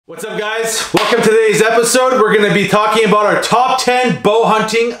What's up, guys? Welcome to today's episode. We're going to be talking about our top 10 bow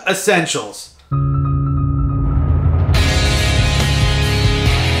hunting essentials.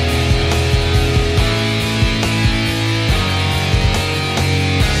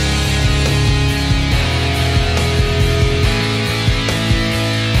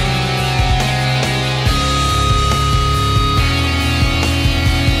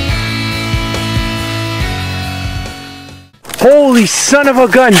 Holy son of a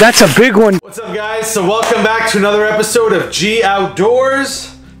gun, that's a big one. What's up, guys? So welcome back to another episode of G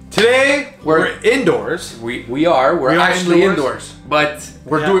Outdoors. Today, we're indoors. We are actually indoors. But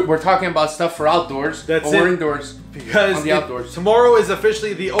we're talking about stuff for outdoors. We're indoors because on the outdoors. Tomorrow is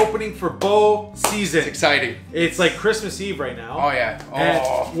officially the opening for bow season. It's exciting. It's like Christmas Eve right now. Oh yeah.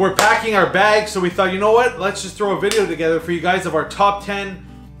 And we're packing our bags, so we thought, you know what? Let's just throw a video together for you guys of our top 10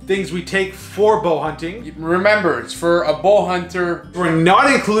 things we take for bow hunting. Remember, it's for a bow hunter. We're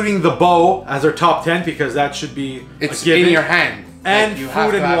not including the bow as our top 10 because that should be it's in your hand. And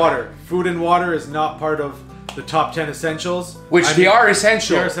food and water. Food and water is not part of the top 10 essentials. They are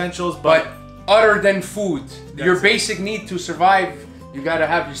essential. They are essentials, but other than food, your basic need to survive, you gotta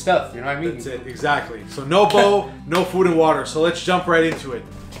have your stuff. You know what I mean? That's it, exactly. So no bow, no food and water. So let's jump right into it.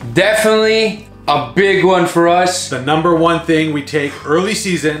 Definitely a big one for us. The number one thing we take early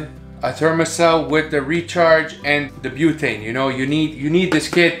season. A thermocell with the recharge and the butane. You know, you need this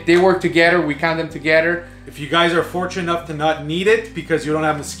kit. They work together. We count them together. If you guys are fortunate enough to not need it because you don't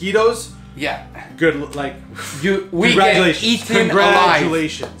have mosquitoes, yeah, good. Like we get eaten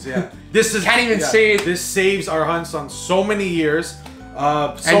congratulations. Alive. Yeah, this is can't even say it. This saves our hunts on so many years,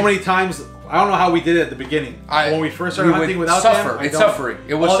 so many times. I don't know how we did it at the beginning. When we first started hunting without them, it's suffering.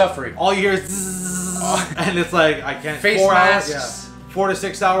 It was suffering. All you hear is zzz, and it's like I can't. Face 4 masks. hours, 4 to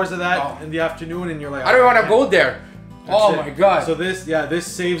 6 hours of that in the afternoon, and you're like, I don't want to go there. Oh my god. So this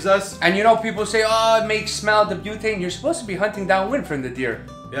saves us. And you know, people say, oh, it makes smell the butane. You're supposed to be hunting downwind from the deer.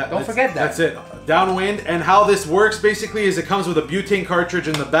 Yeah, don't forget that. That's it. Downwind. And how this works basically is it comes with a butane cartridge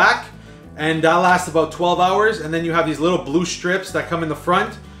in the back, and that lasts about 12 hours. And then you have these little blue strips that come in the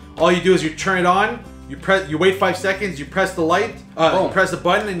front. All you do is you turn it on. You wait 5 seconds. You press the light. You press the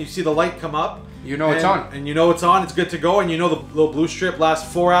button, and you see the light come up. You know it's on. And you know it's on. It's good to go. And you know the little blue strip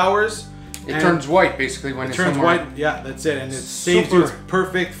lasts 4 hours. It turns white basically when it turns white. Yeah, that's it. And it saves you. It's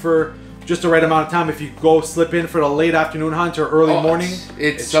perfect for just the right amount of time. If you go slip in for the late afternoon hunt or early morning,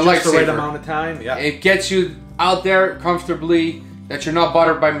 it's just the right amount of time. Yeah, it gets you out there comfortably that you're not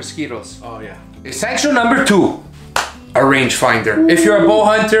bothered by mosquitoes. Oh yeah. Essential number 2, a rangefinder. If you're a bow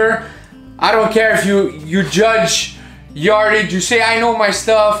hunter, I don't care if you judge yardage, you say I know my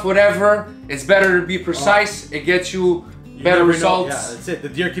stuff, whatever. It's better to be precise. It gets you better results. Yeah, that's it. The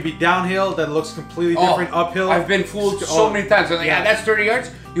deer could be downhill, that looks completely different uphill. I've been fooled so many times. I'm like, yeah, that's 30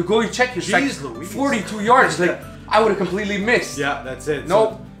 yards. You go, you check, you're like 42 yards. Like, I would have completely missed. Yeah, that's it.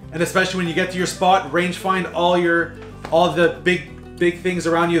 Nope. So, and especially when you get to your spot, range find all the big things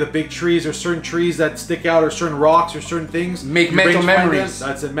around you, the big trees or certain trees that stick out or certain rocks or certain things. Make mental memories.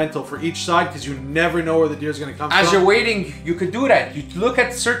 That's it, mental for each side because you never know where the deer is going to come from. As you're waiting, you could do that. You look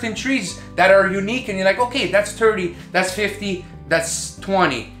at certain trees that are unique and you're like, okay, that's 30, that's 50, that's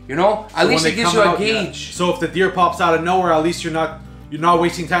 20, you know? At least it gives you a gauge. Yeah. So if the deer pops out of nowhere, at least you're not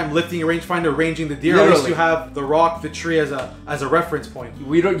wasting time lifting your rangefinder, ranging the deer. Literally. At least you have the rock, the tree as a reference point.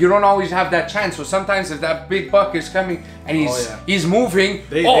 You don't always have that chance. So sometimes if that big buck is coming and he's moving,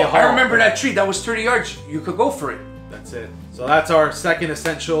 I remember that tree that was 30 yards. You could go for it. That's it. So that's our second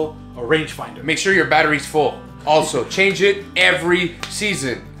essential, a rangefinder. Make sure your battery's full. Also, change it every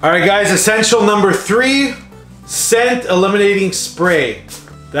season. All right, guys. Essential number 3, scent eliminating spray.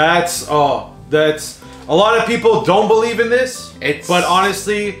 That's a lot of people don't believe in this, but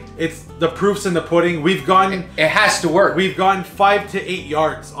honestly, it's the proof's in the pudding. It has to work. We've gone 5 to 8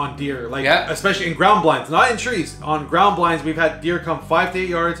 yards on deer, especially in ground blinds, not in trees. On ground blinds, we've had deer come 5 to 8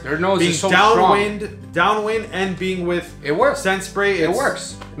 yards. Their nose being is so downwind, and being with scent spray. It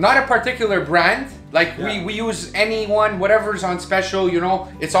works. Not a particular brand. Like we use anyone, whatever's on special, you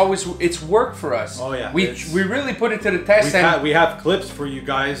know, it's worked for us. Oh yeah. We really put it to the test. We have clips for you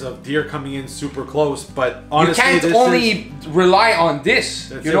guys of deer coming in super close, but honestly, you can't only rely on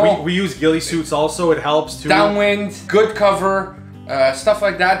this. You know, we use ghillie suits also. It helps too. Downwind, good cover, stuff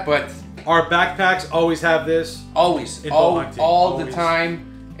like that. But our backpacks always have this. Always, all the time.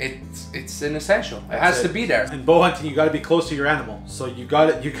 It's an essential. It has to be there. In bow hunting, you got to be close to your animal. So you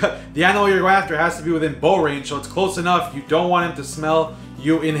got the animal you're going after has to be within bow range. So it's close enough. You don't want him to smell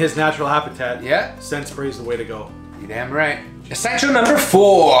you in his natural habitat. Yeah. Scent spray is the way to go. You're damn right. Essential number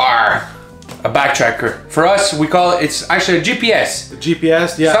 4. A backtracker. For us, we call it, it's actually a GPS. The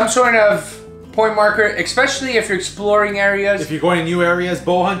GPS, yeah. Some sort of point marker, especially if you're exploring areas. If you're going to new areas,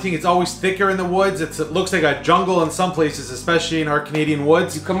 bow hunting, it's always thicker in the woods. It looks like a jungle in some places, especially in our Canadian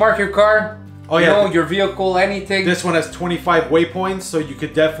woods. You can mark your car, you know, your vehicle, anything. This one has 25 waypoints, so you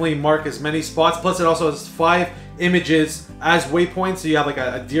could definitely mark as many spots. Plus, it also has 5 images as waypoints. So you have like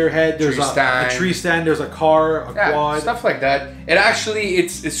a deer head, there's a tree stand, there's a car, a quad, stuff like that. It actually,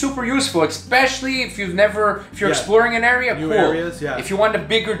 it's super useful, especially if you're exploring an area. New areas, yeah. If you want a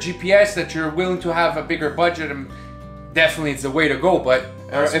bigger GPS that you're willing to have a bigger budget, and definitely it's the way to go. But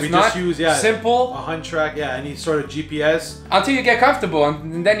if not, just use simple, a hunt track, any sort of GPS until you get comfortable,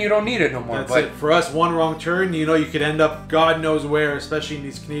 and then you don't need it no more. That's it. For us, one wrong turn, you know, you could end up God knows where, especially in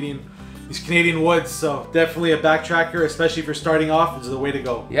these Canadian woods. So definitely a backtracker, especially if you're starting off, is the way to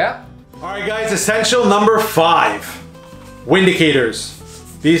go. Yeah. All right, guys. Essential number 5: wind indicators.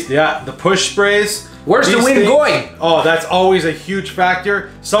 These, the push sprays. Where's the wind going? Oh, that's always a huge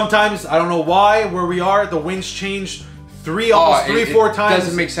factor. Sometimes I don't know why where we are, the winds change almost 3-4 times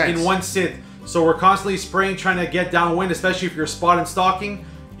doesn't make sense. in one sit. So we're constantly spraying, trying to get downwind, especially if you're spot and stalking.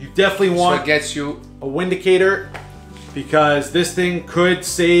 You definitely want so it gets you a wind indicator, because this thing could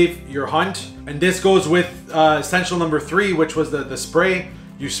save your hunt. And this goes with essential number 3, which was the spray.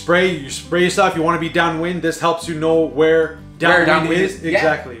 You spray yourself. You want to be downwind. This helps you know where downwind is.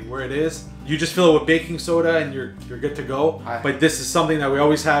 Exactly, where it is. You just fill it with baking soda and you're good to go. But this is something that we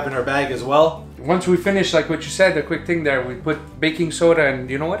always have in our bag as well. Once we finish, like what you said, the quick thing there, we put baking soda, and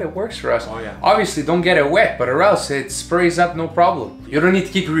you know what? It works for us. Oh yeah. Obviously, don't get it wet, but or else it sprays up, no problem. You don't need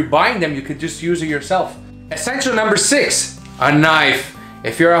to keep rebuying them. You could just use it yourself. Essential number 6: a knife.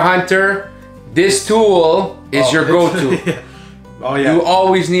 If you're a hunter, this tool is your go-to. Oh yeah. You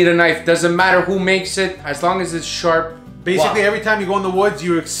always need a knife. Doesn't matter who makes it, as long as it's sharp. Basically, every time you go in the woods,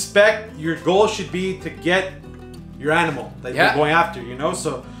 you expect your goal should be to get your animal that you're going after, you know?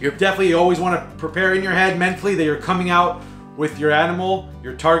 So you definitely always want to prepare in your head mentally that you're coming out with your animal,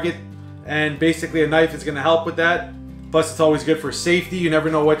 your target, and basically a knife is going to help with that. Plus, it's always good for safety. You never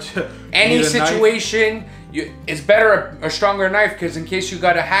know what any situation, it's better a stronger knife, because in case you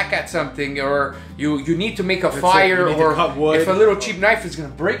got to hack at something, or you need to make a fire, or if a little cheap knife is going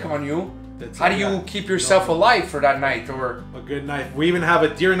to break on you, how do you keep yourself alive for that night? Or a good knife. We even have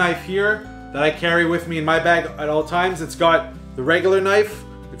a deer knife here that I carry with me in my bag at all times. It's got the regular knife,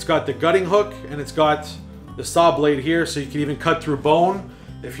 it's got the gutting hook, and it's got the saw blade here, so you can even cut through bone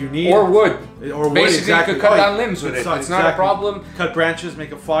if you need. Or wood. Or wood, basically, you could cut down limbs with it. It's not a problem. Cut branches,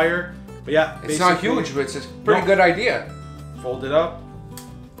 make a fire. But yeah, it's not huge, but it's a pretty good idea. Fold it up,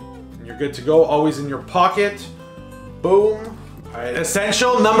 and you're good to go. Always in your pocket. Boom. All right.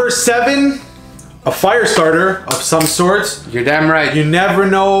 Essential number 7: a fire starter of some sorts. You're damn right. You never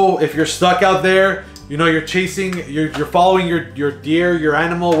know if you're stuck out there. You know, you're chasing, you're following your deer, your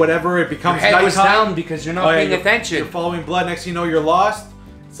animal, whatever. It becomes your head was down because you're not paying attention. You're following blood. Next thing you know, you're lost.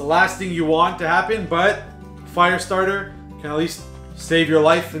 It's the last thing you want to happen, but fire starter can at least save your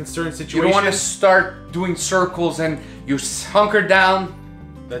life in certain situations. You don't want to start doing circles and you hunker down.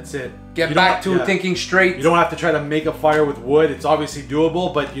 That's it. Get back to thinking straight. You don't have to try to make a fire with wood. It's obviously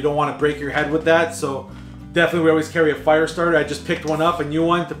doable, but you don't want to break your head with that. So definitely we always carry a fire starter. I just picked one up, a new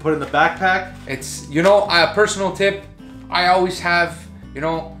one to put in the backpack. It's, you know, a personal tip. I always have, you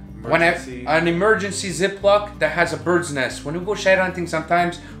know, an emergency Ziploc that has a bird's nest. When we go shed hunting,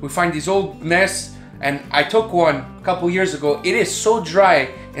 sometimes we find these old nests, and I took one a couple years ago. It is so dry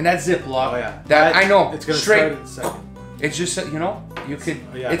in that Ziploc that I know it's gonna straight. start in a second. It's just, you know, you could.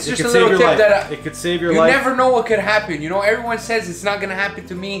 It's it just a little tip that it could save your life. You never know what could happen. You know, everyone says it's not gonna happen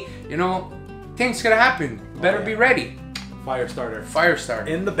to me. You know, things gonna happen. Better be ready. Fire starter. Fire starter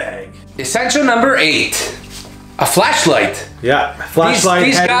in the bag. Essential number 8: a flashlight. Yeah, flashlight.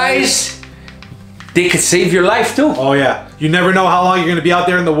 These guys, they could save your life too. Oh yeah, you never know how long you're gonna be out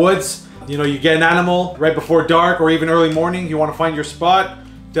there in the woods. You know, you get an animal right before dark or even early morning. You want to find your spot.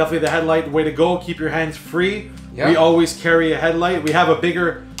 Definitely the headlight, the way to go. Keep your hands free. Yep. We always carry a headlight. We have a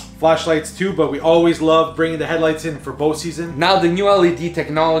bigger flashlights too, but we always love bringing the headlights in for bow season. Now the new LED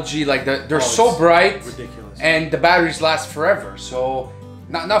technology, like they're so bright, ridiculous, and the batteries last forever. So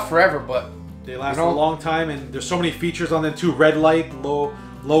not forever, but they last a long time, and there's so many features on them too. Red light, low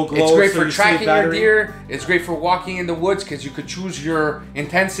glow. It's great for tracking your deer. It's great for walking in the woods because you could choose your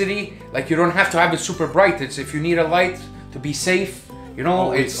intensity. Like you don't have to have it super bright. It's if you need a light to be safe. You know,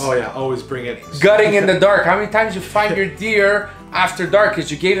 always, always bring it. Gutting in the dark. How many times you find your deer after dark because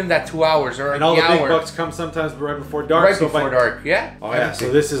you gave him that 2 hours or and all the big bucks come sometimes right before dark. Right before dark, yeah. Oh yeah.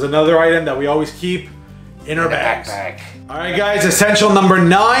 So this is another item that we always keep in our bags. All right, guys. Essential number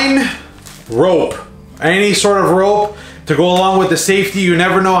 9: rope. Any sort of rope to go along with the safety. You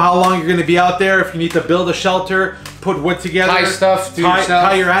never know how long you're going to be out there. If you need to build a shelter, put wood together, Tie stuff to yourself.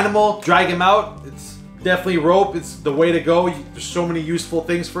 Tie your animal, drag him out. It's definitely rope. It's the way to go. There's so many useful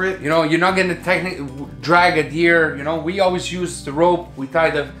things for it. You know, you're not going to technically drag a deer. You know, we always use the rope. We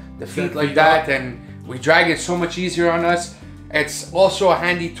tie the feet like that, and we drag it so much easier on us. It's also a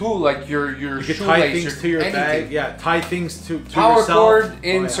handy tool, like your You shoelace, can tie things to your anything. bag. Yeah, tie things to Power yourself. cord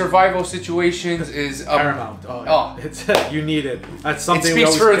in Oh, yeah. survival situations is Paramount. Oh. It's you need it. That's It something we speaks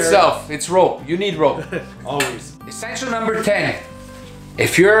always for carry. itself. It's rope. You need rope. Always. Essential number 10.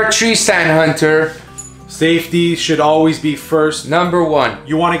 If you're a tree stand hunter, Safety should always be first. number 1.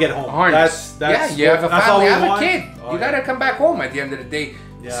 You want to get home. Harness. That's yeah, you have a that's all family, we you have want. a kid. Oh, You yeah. gotta come back home at the end of the day.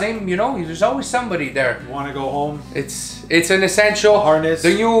 Yeah. Same, you know, there's always somebody there. You want to go home. It's an essential Harness.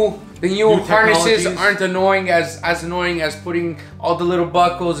 The new harnesses technologies. aren't annoying as putting all the little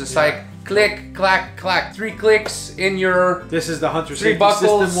buckles. It's like click, clack, clack, 3 clicks in your. This is the Hunter 3 Safety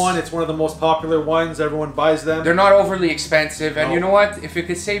buckles. System one. It's one of the most popular ones. Everyone buys them. They're not overly expensive, and No. you know what? If it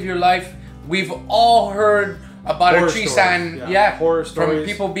could save your life, we've all heard about Horror a tree stories, stand, yeah. Horror from stories.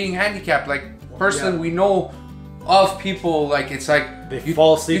 people being handicapped. Like personally, Yeah. we know of people like it's like They you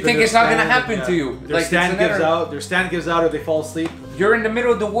fall asleep. You in think their it's not gonna stand, happen yeah. to you? Their Like, stand it's gives another- out. Their stand gives out, or they fall asleep. You're in the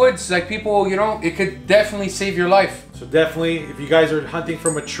middle of the woods, like people, you know, it could definitely save your life. So definitely, if you guys are hunting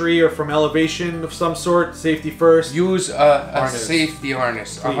from a tree or from elevation of some sort, safety first. Use a Harness. safety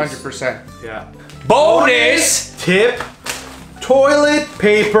harness, Please. 100%. Yeah. Bonus! Tip: toilet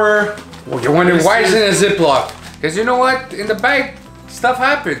paper. Well, you're wondering This why is is- it in a Ziploc? Because you know what? In the bag, stuff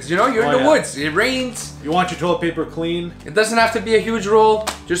happens. You know, you're in Oh, the yeah. woods. It rains. You want your toilet paper clean. It doesn't have to be a huge roll,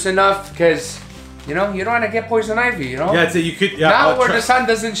 just enough because, you know, you don't want to get poison ivy, you know? Yeah, it's you could. Yeah, Now I'll where try- the sun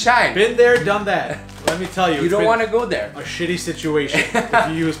doesn't shine. Been there, done that. Let me tell you. You it's don't been want to go there. a shitty situation if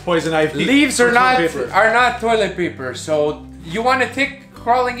you use poison ivy. Leaves for are not toilet paper. toilet paper. So you want a tick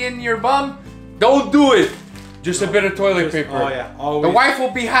crawling in your bum? Don't do it. Just a bit of toilet paper. Oh yeah, always. The wife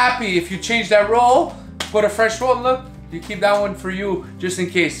will be happy if you change that roll, put a fresh roll. Look, you keep that one for you just in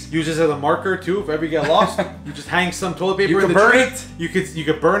case. Use this as a marker too. If ever you get lost, you just hang some toilet paper. You in can the burn tree. it. You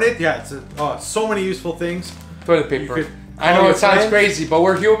could burn it. Yeah, it's so many useful things. Toilet paper. could I call know your it sounds friends. crazy, but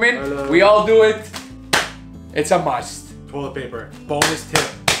we're human. Hello. We all do it. It's a must. Toilet paper. Bonus tip.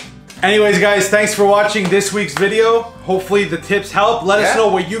 Anyways, guys, thanks for watching this week's video. Hopefully the tips help. Let us Yeah. know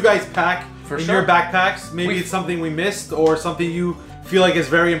what you guys pack For in sure. your backpacks. Maybe We- it's something we missed or something you feel like is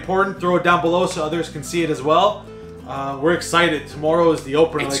very important. Throw it down below so others can see it as well. We're excited. Tomorrow is the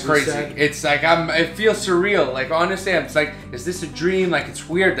opener. It's like we crazy. said. It's like it feels surreal. Like honestly, it's like, is this a dream? Like it's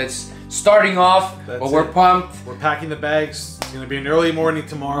weird. That's starting off, That's but we're it. pumped. We're packing the bags. It's gonna be an early morning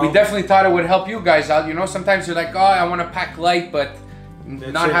tomorrow. We definitely thought it would help you guys out. You know, sometimes you're like, oh, I want to pack light, but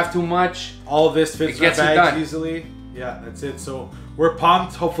not it. have too much. All of this fits It gets in it our bags done. easily. Yeah, that's it. So we're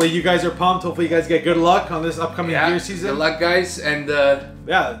pumped. Hopefully you guys are pumped. Hopefully you guys get good luck on this upcoming deer season. Good luck, guys, and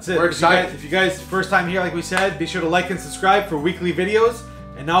Yeah, that's it. We're excited. If you guys first time here, like we said, be sure to like and subscribe for weekly videos.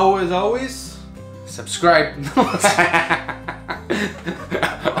 And now, as always, subscribe.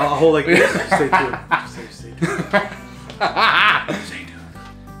 I'll hold like this. Stay tuned. Stay tuned. Stay tuned.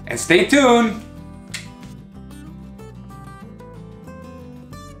 And stay tuned.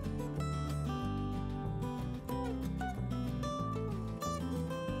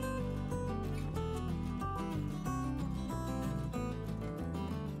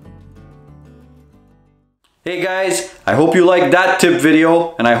 Hey guys, I hope you liked that tip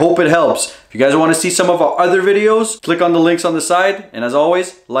video and I hope it helps. If you guys want to see some of our other videos, click on the links on the side, and as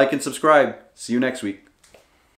always, like and subscribe. See you next week.